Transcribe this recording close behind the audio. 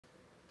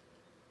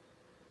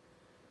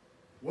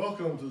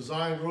Welcome to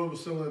Zion Grove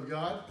Assembly of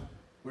God.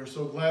 We're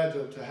so glad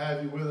to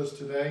have you with us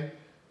today.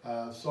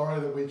 Sorry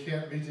that we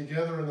can't be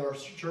together in our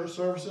church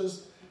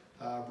services.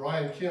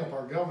 Brian Kemp,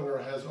 our governor,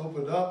 has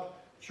opened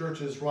up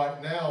churches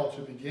right now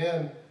to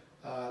begin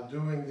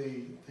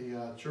doing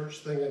the church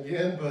thing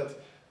again,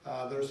 but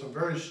there's some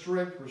very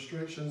strict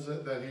restrictions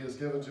that he has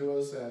given to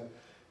us,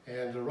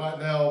 and right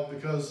now,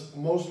 because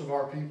most of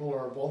our people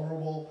are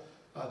vulnerable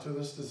to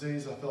this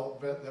disease, I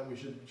felt that we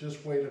should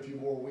just wait a few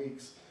more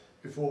weeks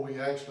before we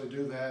actually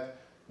do that.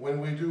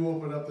 When we do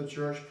open up the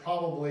church,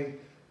 probably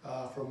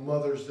for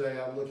Mother's Day,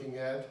 I'm looking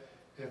at,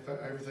 if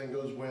everything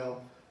goes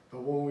well.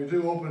 But when we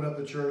do open up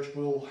the church,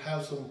 we'll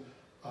have some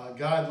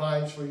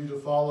guidelines for you to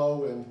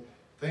follow, and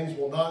things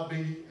will not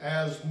be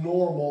as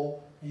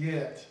normal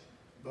yet.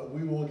 But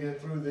we will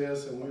get through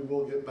this, and we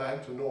will get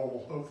back to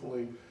normal,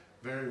 hopefully,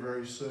 very,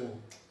 very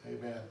soon.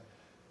 Amen.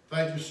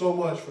 Thank you so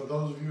much for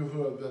those of you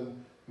who have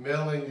been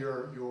mailing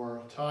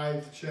your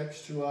tithe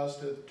checks to us,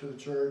 to the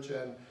church,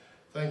 and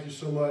thank you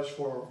so much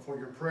for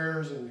your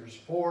prayers and your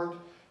support,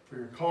 for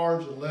your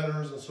cards and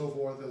letters and so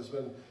forth. It's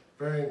been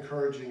very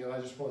encouraging, and I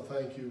just want to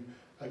thank you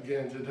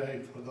again today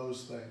for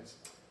those things.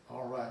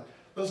 All right,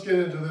 let's get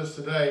into this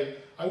today.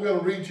 I'm going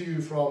to read to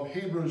you from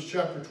Hebrews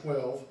chapter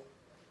 12,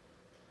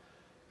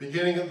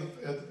 beginning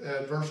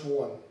at verse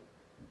 1.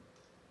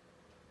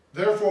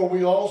 Therefore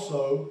we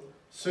also,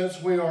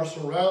 since we are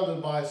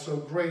surrounded by so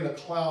great a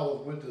cloud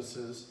of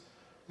witnesses,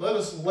 let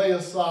us lay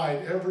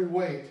aside every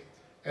weight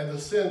and the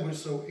sin which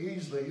so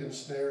easily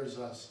ensnares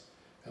us.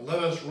 And let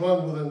us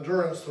run with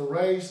endurance the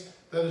race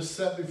that is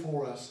set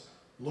before us,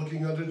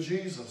 looking unto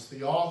Jesus,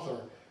 the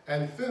author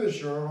and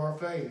finisher of our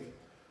faith,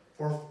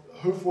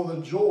 who for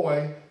the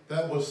joy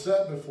that was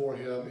set before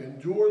him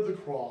endured the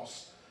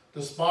cross,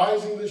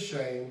 despising the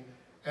shame,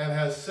 and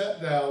has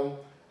sat down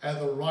at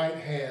the right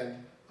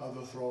hand of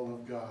the throne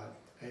of God.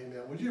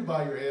 Amen. Would you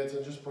bow your heads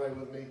and just pray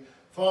with me?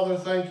 Father,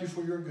 thank you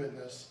for your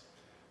goodness.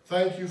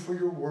 Thank you for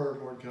your word,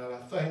 Lord God.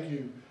 I thank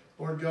you,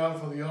 Lord God,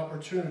 for the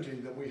opportunity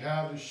that we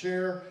have to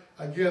share,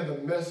 again, the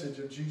message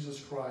of Jesus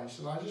Christ.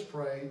 And I just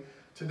pray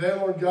today,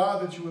 Lord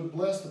God, that you would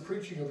bless the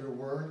preaching of your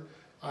word.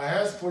 I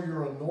ask for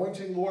your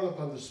anointing, Lord,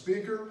 upon the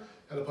speaker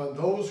and upon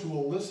those who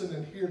will listen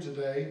and hear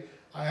today.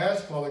 I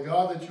ask, Father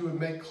God, that you would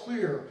make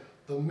clear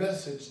the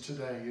message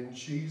today. In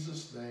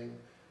Jesus' name,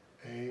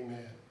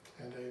 amen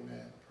and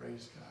amen.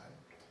 Praise God.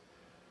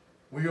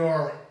 We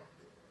are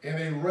in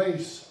a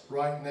race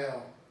right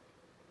now.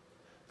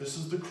 This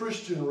is the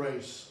Christian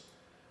race.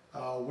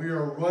 We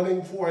are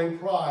running for a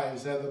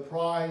prize, and the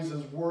prize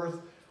is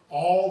worth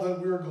all that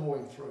we're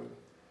going through.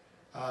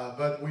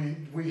 But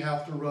we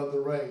have to run the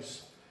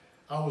race.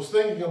 I was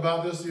thinking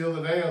about this the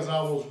other day as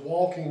I was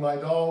walking my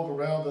dog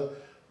around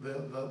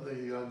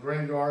the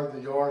graveyard,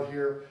 the yard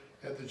here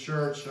at the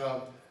church.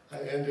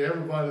 And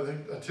everybody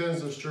that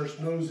attends this church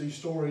knows these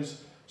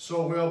stories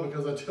so well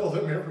because I tell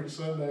them every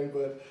Sunday.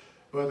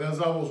 But as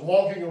I was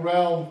walking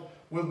around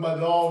with my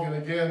dog, and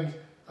again,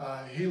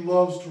 he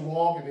loves to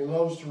walk and he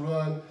loves to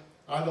run.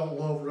 I don't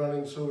love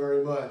running so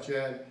very much.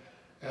 And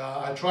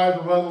I tried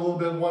to run a little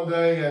bit one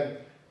day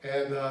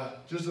and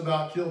just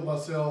about killed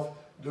myself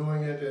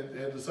doing it,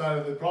 and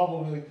decided that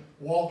probably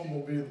walking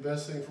will be the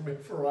best thing for me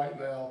for right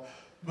now.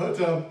 But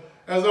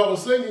as I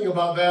was thinking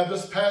about that,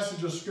 this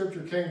passage of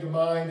Scripture came to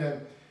mind,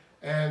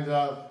 and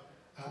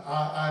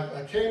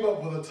I came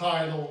up with a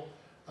title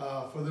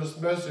for this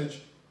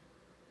message.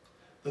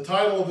 The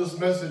title of this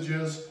message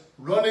is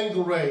Running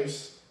the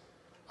Race,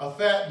 A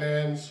Fat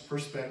Man's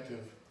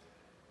Perspective.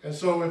 And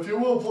so if you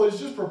will, please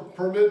just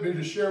permit me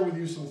to share with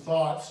you some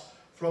thoughts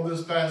from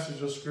this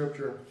passage of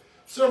Scripture.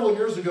 Several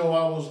years ago,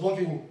 I was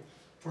looking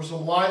for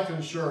some life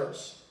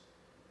insurance,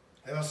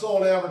 and I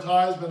saw an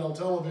advertisement on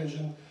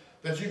television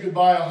that you could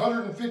buy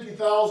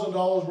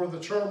 $150,000 worth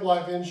of term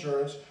life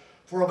insurance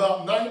for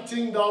about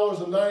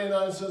 $19.99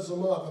 a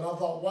month. And I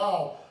thought,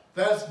 wow,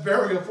 that's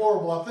very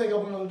affordable. I think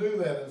I'm going to do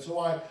that. And so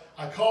I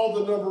called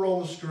the number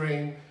on the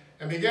screen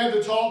and began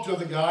to talk to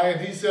the guy,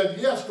 and he said,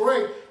 yes,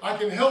 great, I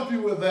can help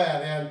you with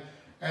that.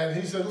 And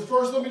he said,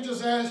 first let me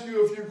just ask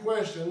you a few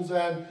questions.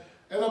 And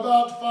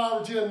about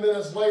 5 or 10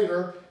 minutes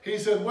later, he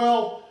said,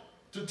 well,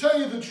 to tell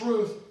you the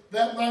truth,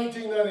 that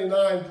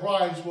 $19.99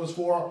 price was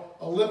for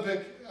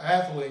Olympic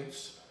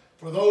athletes,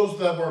 for those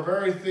that were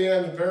very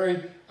thin and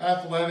very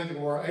athletic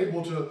and were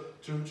able to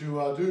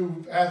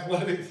do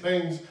athletic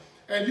things.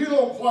 And you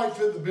don't quite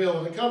fit the bill.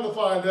 And to come to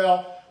find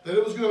out that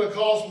it was going to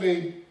cost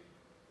me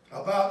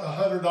about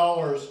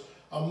 $100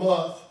 a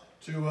month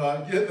to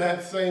get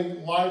that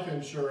same life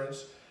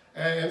insurance.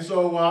 And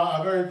so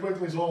I very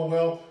quickly told him,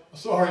 well,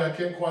 sorry, I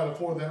can't quite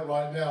afford that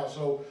right now.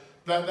 So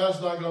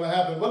that's not going to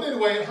happen. But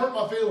anyway, it hurt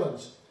my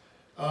feelings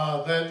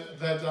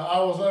that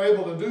I was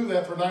unable to do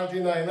that for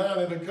 $19.99.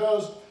 And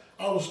because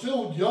I was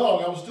still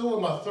young, I was still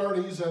in my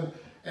 30s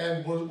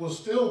and was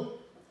still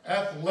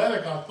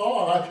athletic, I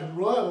thought I could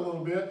run a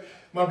little bit.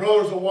 My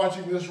brothers are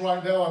watching this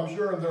right now, I'm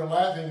sure, and they're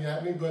laughing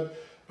at me. But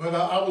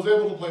I was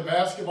able to play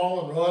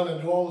basketball and run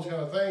and do all those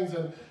kind of things,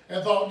 and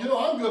thought, you know,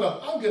 I'm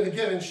gonna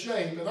get in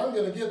shape, and I'm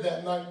gonna get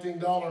that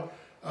 $19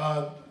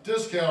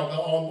 discount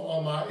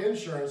on my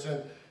insurance.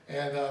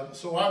 And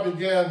so I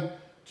began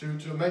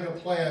to make a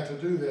plan to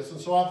do this. And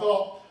so I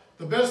thought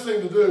the best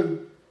thing to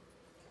do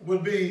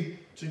would be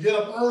to get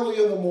up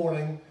early in the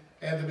morning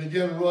and to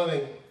begin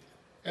running.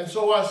 And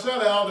so I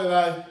set out and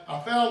I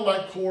found my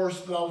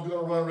course that I was going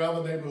to run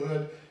around the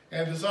neighborhood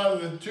and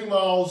decided that 2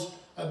 miles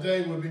a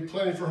day would be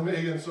plenty for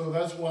me. And so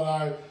that's what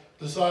I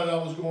decided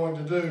I was going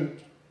to do.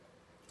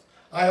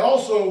 I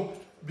also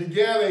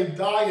began a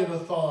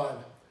diet-a-thon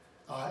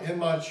in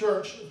my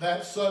church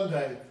that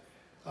Sunday.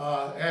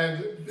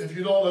 And if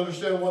you don't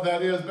understand what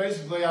that is,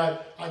 basically I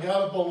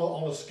got up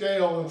on a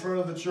scale in front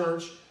of the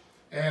church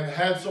and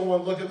had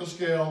someone look at the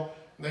scale,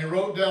 and they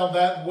wrote down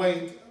that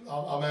weight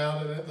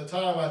amount, and at the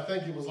time I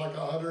think it was like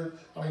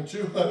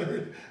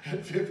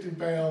 250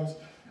 pounds,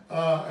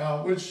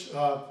 which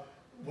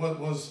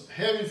was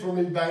heavy for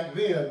me back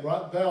then.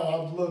 Right now I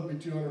would love to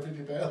be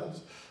 250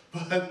 pounds,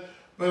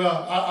 but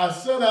I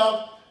set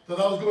out that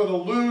I was going to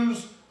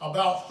lose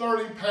about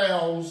 30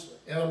 pounds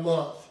in a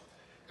month.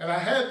 And I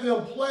had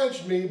them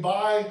pledge me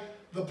by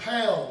the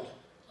pound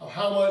of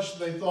how much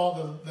they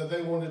thought that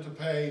they wanted to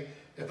pay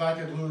if I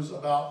could lose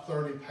about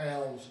 30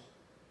 pounds.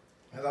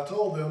 And I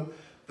told them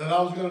that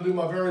I was going to do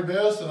my very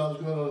best, and I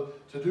was going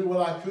to do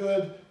what I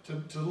could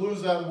to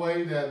lose that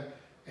weight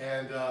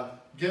and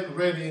get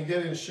ready and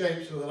get in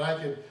shape so that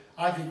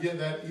I could get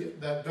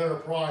that better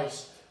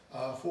price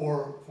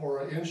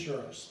for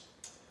insurance.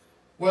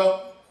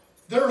 Well,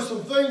 there are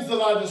some things that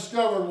I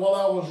discovered while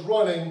I was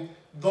running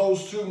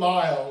those 2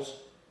 miles.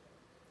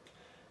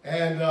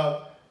 And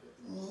I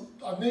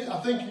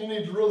think you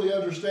need to really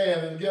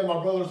understand, and again, my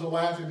brothers are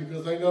laughing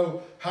because they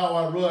know how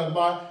I run.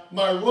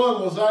 My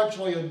run was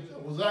actually a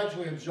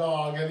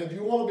jog, and if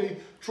you want to be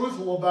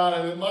truthful about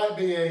it, it might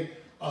be a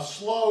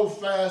slow,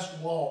 fast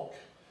walk.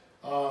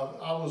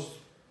 I was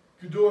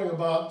doing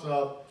about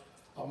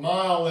a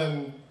mile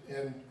in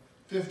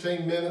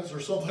 15 minutes or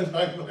something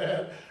like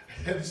that,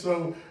 and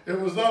so it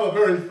was not a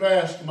very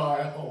fast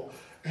mile.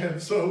 And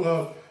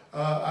so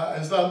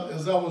as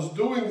I was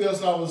doing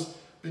this, I was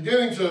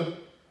beginning to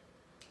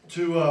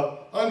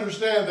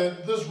understand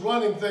that this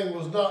running thing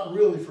was not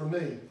really for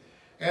me.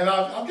 And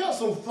I've got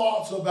some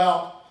thoughts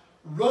about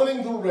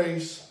running the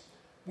race,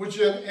 which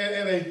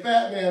in a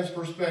fat man's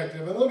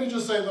perspective. And let me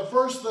just say, the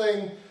first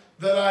thing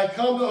that I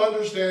come to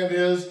understand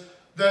is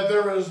that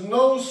there is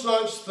no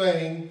such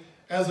thing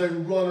as a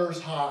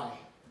runner's high.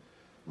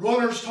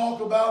 Runners talk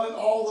about it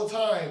all the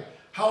time,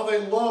 how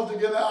they love to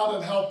get out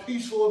and how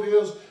peaceful it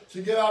is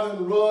to get out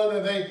and run,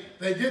 and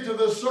they get to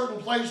this certain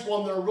place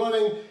when they're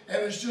running,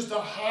 and it's just a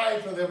high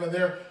for them, and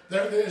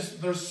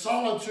there's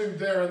solitude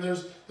there, and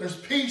there's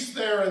peace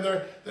there, and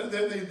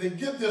they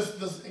get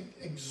this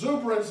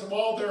exuberance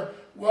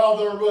while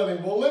they're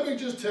running. Well, let me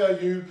just tell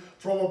you,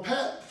 from a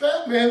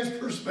fat man's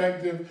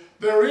perspective,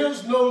 there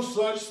is no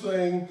such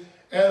thing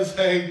as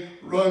a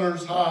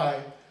runner's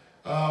high.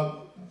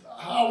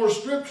 Our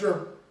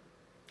scripture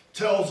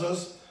tells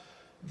us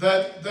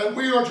that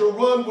we are to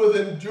run with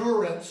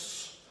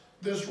endurance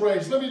this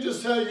race. Let me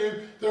just tell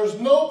you, there's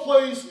no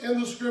place in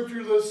the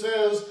scripture that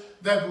says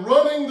that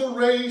running the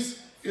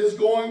race is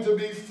going to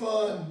be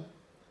fun.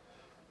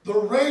 The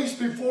race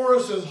before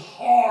us is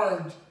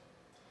hard.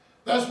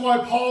 That's why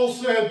Paul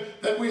said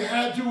that we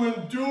had to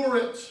endure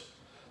it.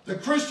 The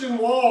Christian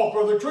walk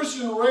or the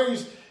Christian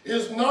race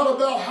is not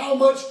about how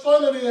much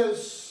fun it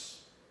is.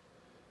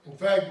 In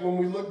fact, when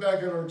we look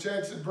back at our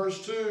text at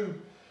verse 2,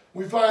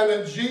 we find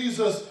that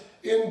Jesus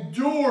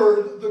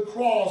endured the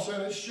cross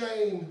and its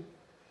shame.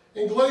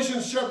 In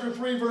Galatians chapter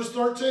 3, verse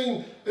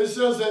 13, it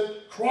says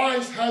that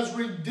Christ has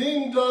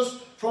redeemed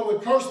us from the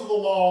curse of the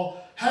law,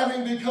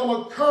 having become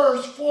a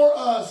curse for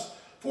us.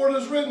 For it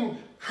is written,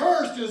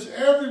 cursed is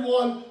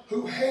everyone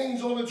who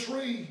hangs on a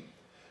tree.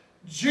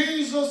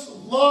 Jesus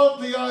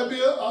loved the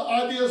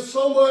idea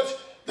so much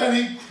that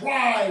he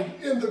cried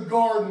in the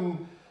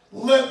garden,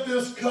 let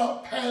this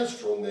cup pass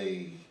from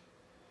me.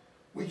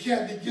 We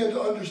can't begin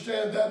to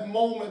understand that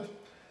moment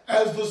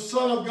as the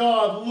Son of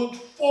God looked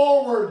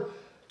forward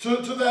to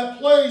that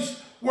place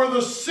where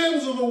the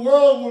sins of the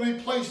world would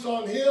be placed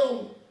on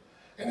him.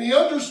 And he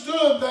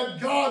understood that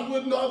God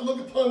would not look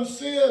upon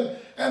sin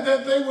and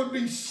that they would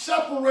be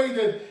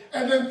separated.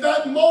 And in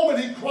that moment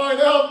he cried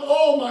out,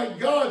 oh my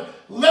God,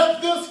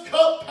 let this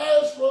cup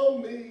pass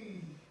from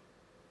me.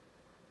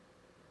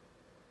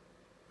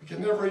 We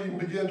can never even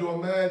begin to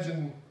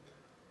imagine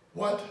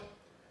what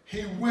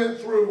he went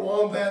through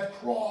on that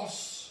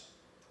cross.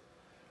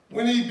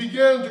 When he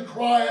began to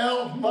cry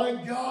out, my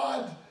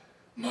God,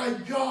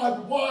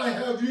 why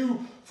have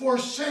you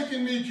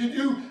forsaken me? Can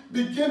you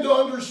begin to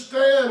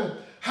understand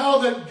how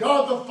that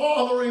God the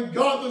Father and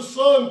God the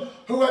Son,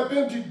 who had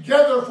been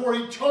together for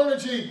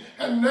eternity,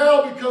 and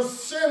now because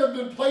sin had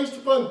been placed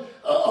upon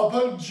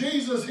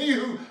Jesus, he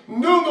who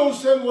knew no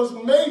sin was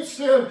made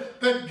sin,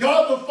 that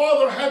God the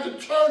Father had to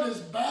turn his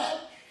back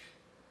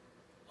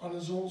on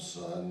his own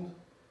Son?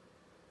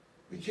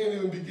 We can't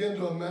even begin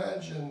to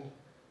imagine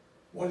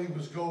what he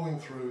was going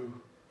through.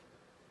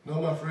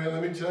 No, my friend,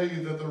 let me tell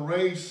you that the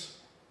race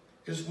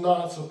is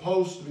not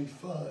supposed to be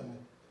fun.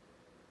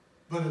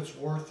 but it's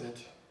worth it.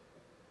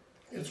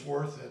 It's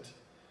worth it.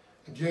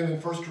 Again,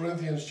 in 1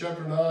 Corinthians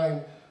chapter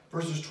 9,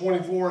 verses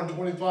 24 and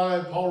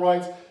 25, Paul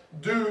writes,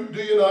 Do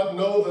you not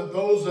know that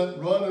those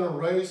that run in a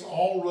race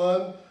all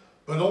run,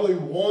 but only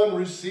one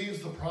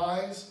receives the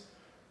prize?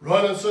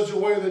 Run in such a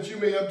way that you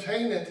may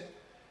obtain it.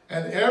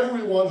 And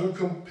everyone who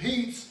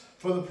competes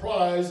for the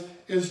prize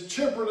is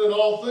temperate in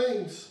all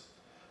things.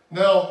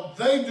 Now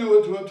they do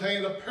it to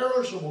obtain a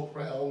perishable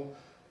crown,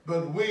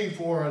 but we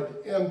for an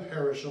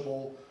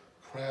imperishable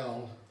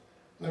crown.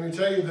 Let me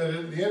tell you that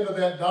at the end of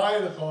that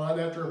diet-a-thon,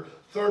 after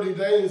 30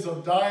 days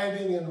of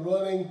dieting and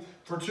running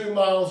for 2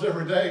 miles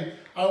every day,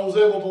 I was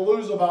able to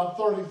lose about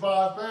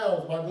 35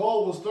 pounds. My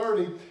goal was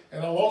 30,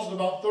 and I lost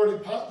about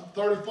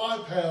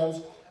 35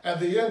 pounds at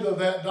the end of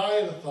that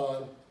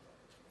diet-a-thon.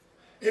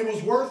 It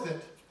was worth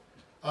it.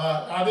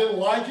 I didn't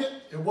like it.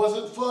 It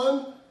wasn't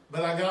fun,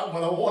 but I got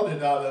what I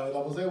wanted out of it.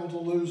 I was able to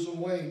lose some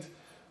weight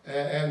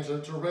and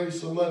to raise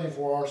some money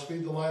for our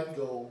Speed the Light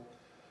goal.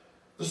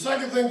 The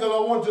second thing that I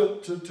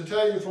want to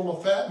tell you from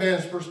a fat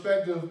man's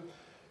perspective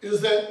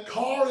is that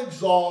car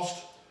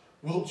exhaust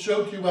will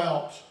choke you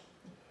out.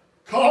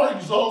 Car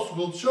exhaust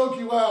will choke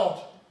you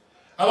out.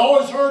 I'd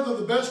always heard that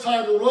the best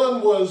time to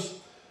run was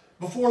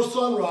before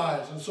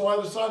sunrise, and so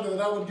I decided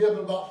that I would get up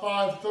at about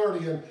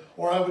 5:30,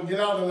 or I would get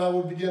out and I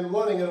would begin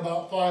running at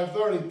about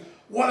 5:30.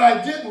 What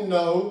I didn't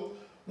know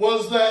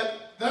was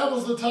that that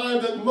was the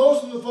time that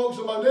most of the folks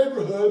in my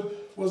neighborhood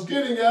was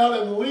getting out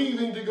and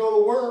leaving to go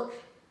to work.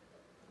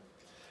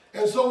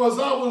 And so as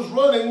I was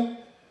running,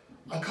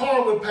 a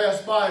car would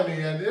pass by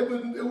me, and it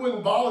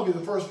wouldn't bother me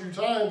the first few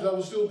times. I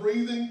was still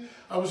breathing.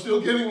 I was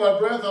still getting my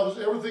breath.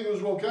 Everything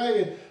was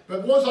okay.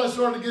 But once I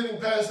started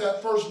getting past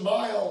that first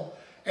mile,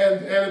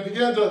 and it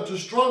began to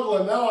struggle,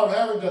 and now I'm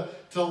having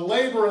to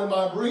labor in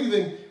my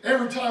breathing.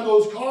 Every time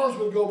those cars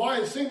would go by,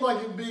 it seemed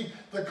like it'd be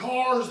the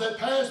cars that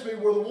passed me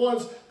were the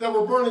ones that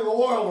were burning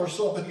oil or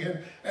something.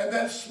 And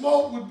that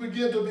smoke would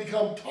begin to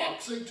become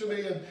toxic to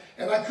me,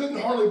 and I couldn't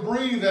hardly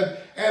breathe.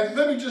 And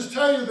let me just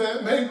tell you that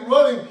it made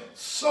running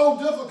so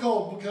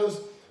difficult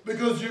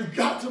because you've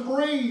got to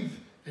breathe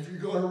if you're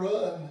going to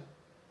run.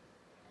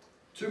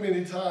 Too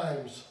many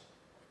times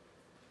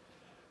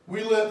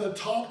we let the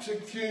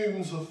toxic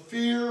fumes of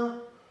fear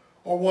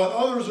or what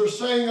others are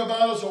saying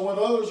about us or what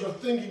others are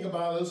thinking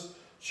about us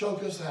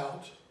choke us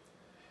out.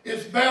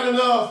 It's bad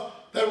enough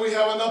that we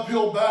have an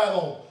uphill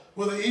battle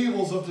with the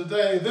evils of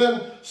today.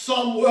 Then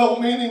some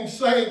well-meaning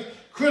saint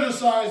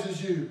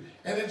criticizes you,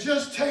 and it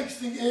just takes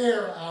the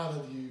air out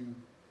of you.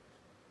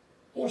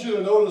 I want you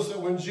to notice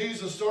that when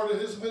Jesus started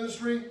his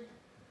ministry,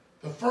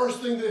 the first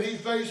thing that he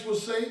faced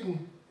was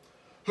Satan,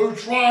 who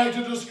tried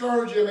to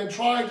discourage him and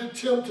tried to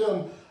tempt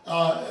him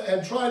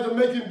and tried to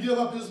make him give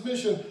up his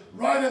mission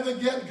right at the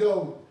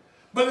get-go.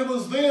 But it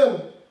was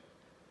then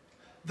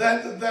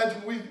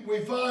that we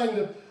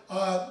find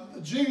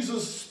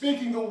Jesus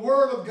speaking the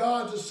word of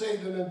God to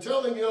Satan and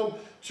telling him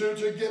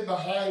to get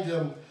behind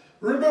him.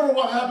 Remember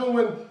what happened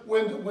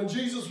when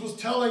Jesus was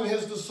telling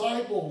his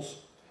disciples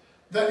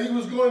that he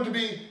was going to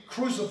be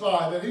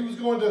crucified, that he was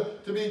going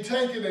to be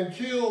taken and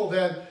killed,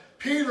 and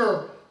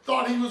Peter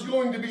thought he was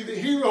going to be the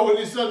hero, and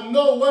he said,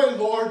 "No way,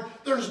 Lord.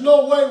 There's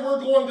no way we're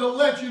going to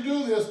let you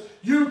do this.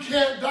 You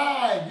can't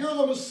die. You're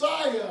the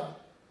Messiah."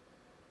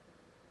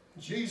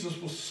 Jesus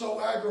was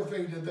so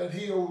aggravated that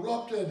he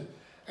erupted,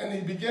 and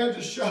he began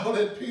to shout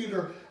at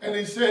Peter, and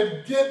he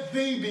said, "Get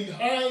thee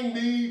behind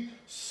me,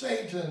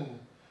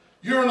 Satan.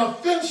 You're an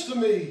offense to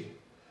me,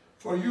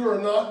 for you are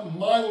not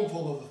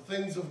mindful of the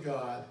things of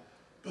God,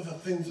 but the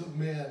things of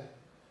men."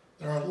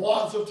 There are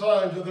lots of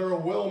times that there are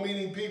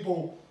well-meaning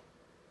people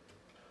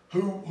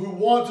who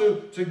want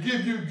to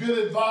give you good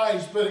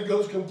advice, but it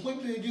goes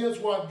completely against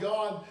what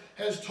God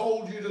has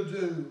told you to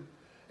do.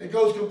 It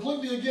goes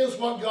completely against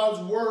what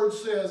God's word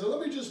says. And let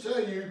me just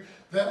tell you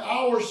that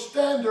our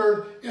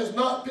standard is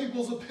not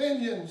people's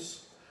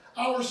opinions.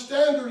 Our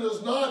standard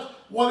is not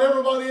what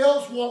everybody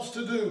else wants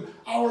to do.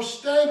 Our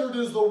standard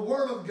is the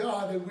word of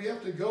God, and we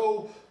have to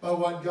go by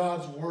what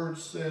God's word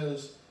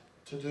says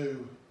to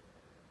do.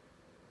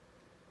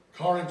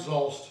 Car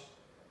exhaust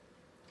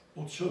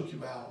will choke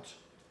you out.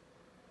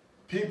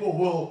 People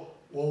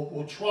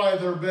will try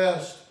their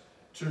best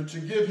to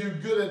give you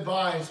good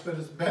advice, but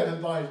it's bad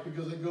advice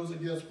because it goes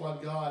against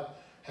what God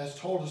has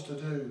told us to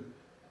do.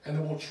 And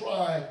it will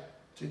try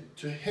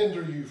to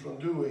hinder you from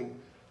doing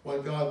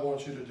what God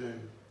wants you to do.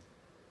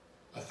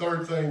 A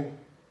third thing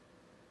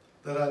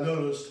that I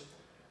noticed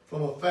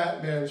from a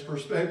fat man's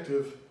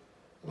perspective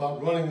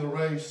about running the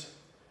race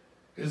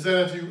is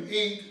that if you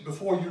eat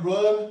before you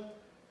run,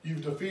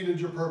 you've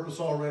defeated your purpose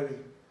already.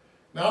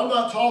 Now, I'm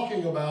not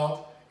talking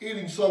about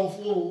eating some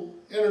little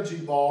energy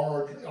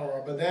bar or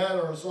a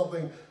banana or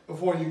something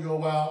before you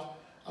go out.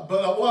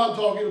 But what I'm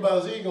talking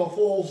about is eating a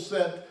full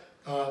set,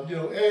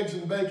 eggs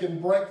and bacon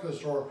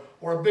breakfast or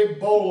a big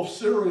bowl of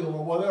cereal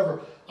or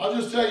whatever. I'll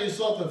just tell you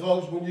something,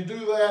 folks. When you do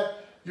that,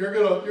 you're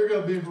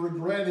gonna be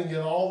regretting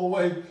it all the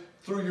way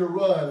through your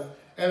run.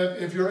 And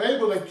if you're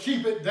able to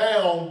keep it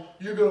down,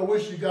 you're gonna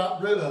wish you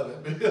got rid of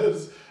it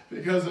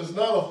because it's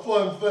not a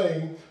fun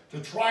thing to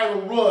try to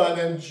run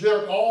and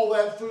jerk all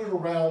that food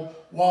around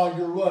while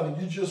you're running.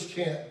 You just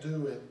can't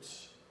do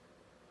it.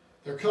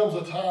 There comes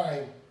a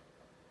time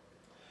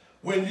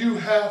when you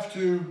have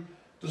to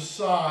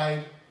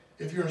decide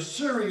if you're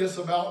serious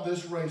about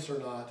this race or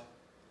not.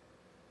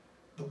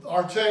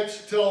 Our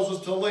text tells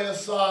us to lay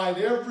aside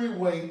every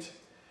weight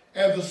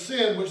and the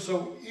sin which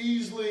so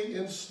easily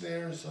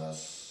ensnares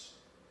us.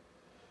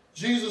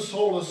 Jesus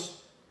told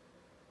us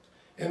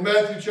in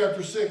Matthew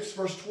chapter 6,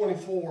 verse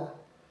 24,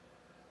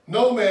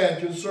 no man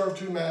can serve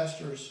two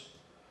masters,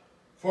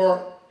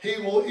 for he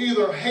will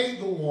either hate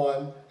the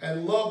one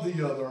and love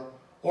the other,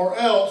 or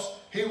else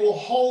he will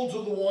hold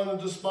to the one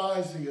and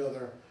despise the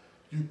other.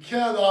 You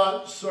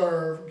cannot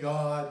serve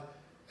God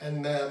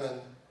and mammon.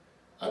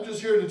 I'm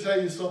just here to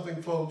tell you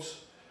something,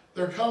 folks.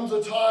 There comes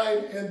a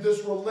time in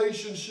this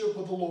relationship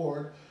with the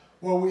Lord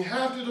where we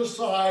have to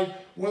decide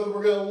whether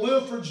we're going to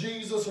live for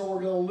Jesus or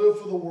we're going to live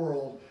for the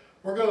world.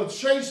 We're going to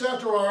chase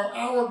after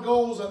our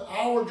goals and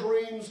our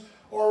dreams,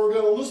 or we're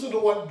going to listen to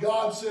what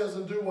God says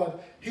and do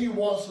what he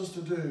wants us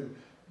to do.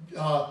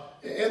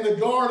 In the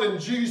garden,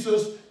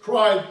 Jesus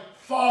cried,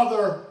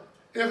 Father,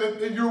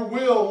 if in your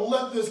will,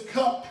 let this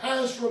cup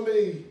pass from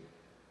me.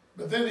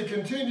 But then he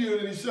continued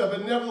and he said,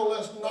 but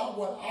nevertheless, not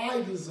what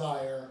I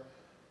desire,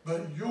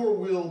 but your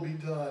will be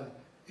done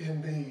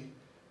in me.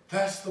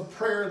 That's the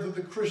prayer that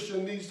the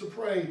Christian needs to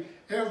pray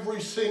every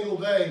single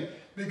day.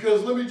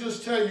 Because let me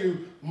just tell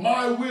you,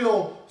 my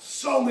will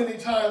so many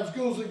times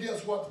goes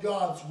against what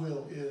God's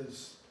will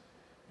is.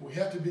 We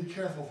have to be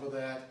careful for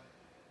that.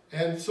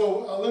 And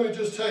so let me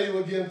just tell you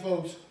again,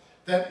 folks,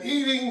 that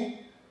eating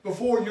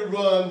before you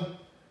run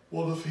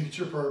will defeat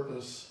your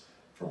purpose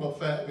from a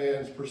fat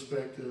man's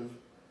perspective.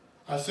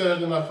 I said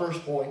it in my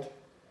first point.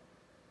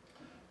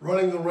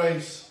 Running the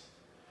race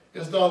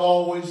is not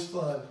always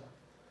fun,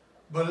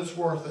 but it's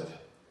worth it.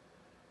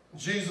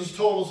 Jesus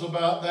told us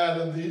about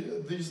that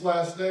in these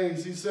last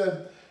days. He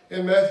said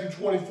in Matthew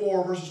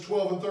 24, verses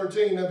 12 and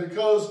 13, that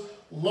because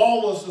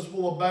lawlessness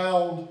will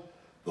abound,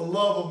 the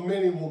love of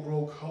many will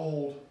grow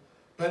cold.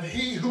 But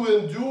he who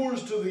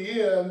endures to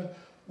the end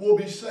will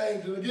be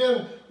saved. And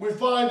again, we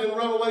find in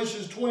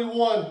Revelation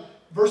 21,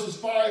 verses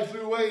 5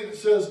 through 8, it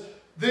says,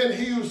 then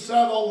he who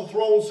sat on the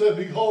throne said,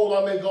 behold,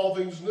 I make all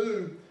things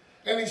new.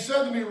 And he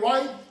said to me,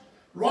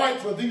 write,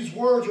 for these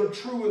words are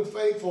true and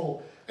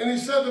faithful. And he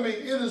said to me,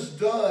 it is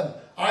done.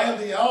 I am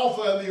the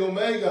Alpha and the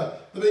Omega,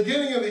 the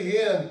beginning and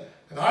the end.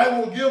 And I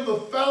will give the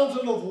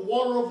fountain of the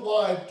water of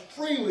life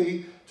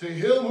freely to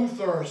him who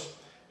thirsts.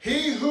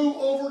 He who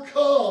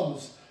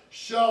overcomes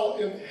shall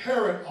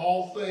inherit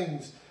all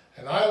things.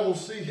 And I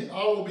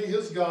will be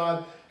his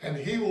God, and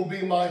he will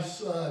be my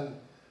son.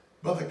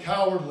 But the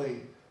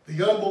cowardly,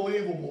 the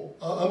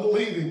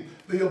unbelieving,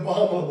 the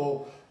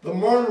abominable, the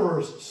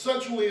murderers,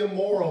 sexually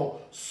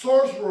immoral,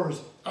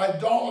 sorcerers,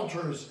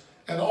 idolaters,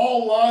 and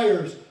all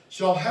liars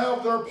shall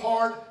have their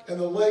part in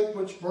the lake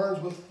which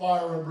burns with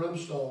fire and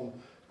brimstone,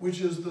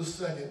 which is the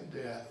second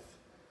death.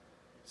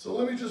 So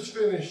let me just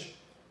finish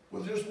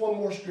with just one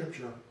more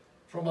scripture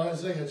from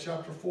Isaiah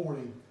chapter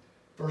 40,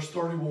 verse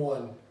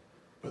 31.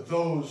 But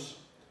those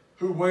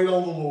who wait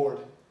on the Lord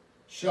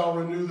shall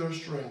renew their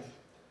strength.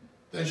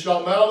 They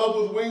shall mount up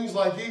with wings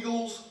like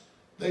eagles.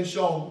 They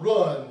shall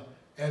run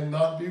and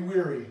not be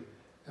weary,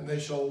 and they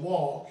shall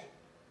walk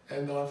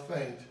and not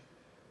faint.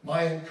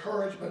 My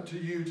encouragement to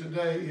you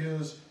today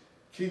is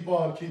keep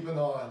on keeping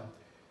on.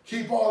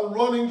 Keep on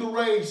running the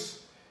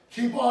race.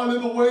 Keep on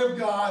in the way of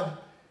God,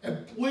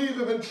 and believe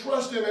him and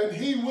trust him, and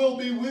he will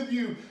be with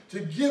you to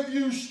give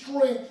you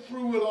strength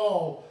through it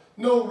all.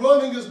 No,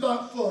 running is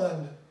not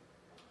fun.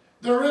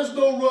 There is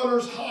no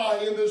runner's high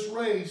in this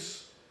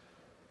race,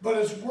 but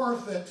it's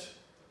worth it.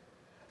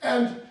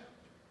 And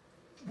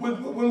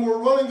when we're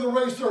running the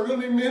race, there are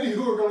going to be many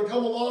who are going to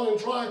come along and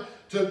try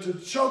to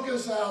choke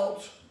us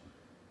out.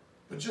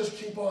 But just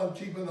keep on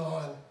keeping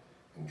on,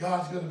 and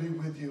God's going to be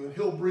with you, and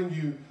he'll bring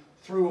you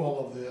through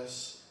all of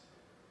this.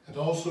 And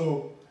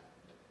also,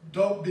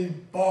 don't be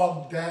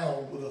bogged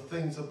down with the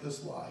things of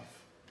this life.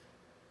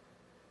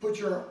 Put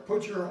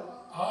your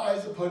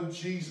eyes upon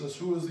Jesus,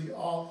 who is the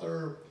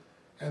author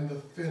and the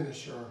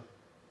finisher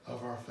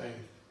of our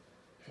faith,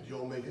 and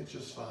you'll make it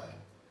just fine.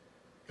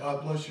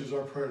 God bless you is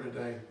our prayer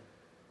today.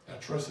 I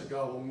trust that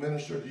God will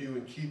minister to you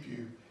and keep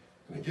you.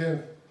 And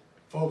again,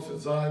 folks at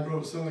Zion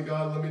Grove Assembly,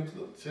 God, let me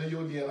tell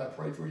you again, I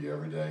pray for you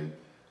every day.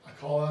 I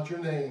call out your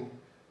name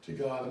to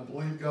God and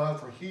believe God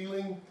for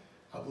healing.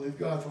 I believe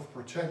God for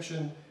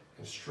protection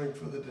and strength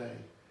for the day.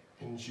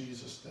 In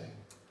Jesus'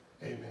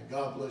 name, amen.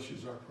 God bless you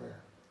is our prayer.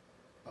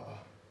 Bye-bye.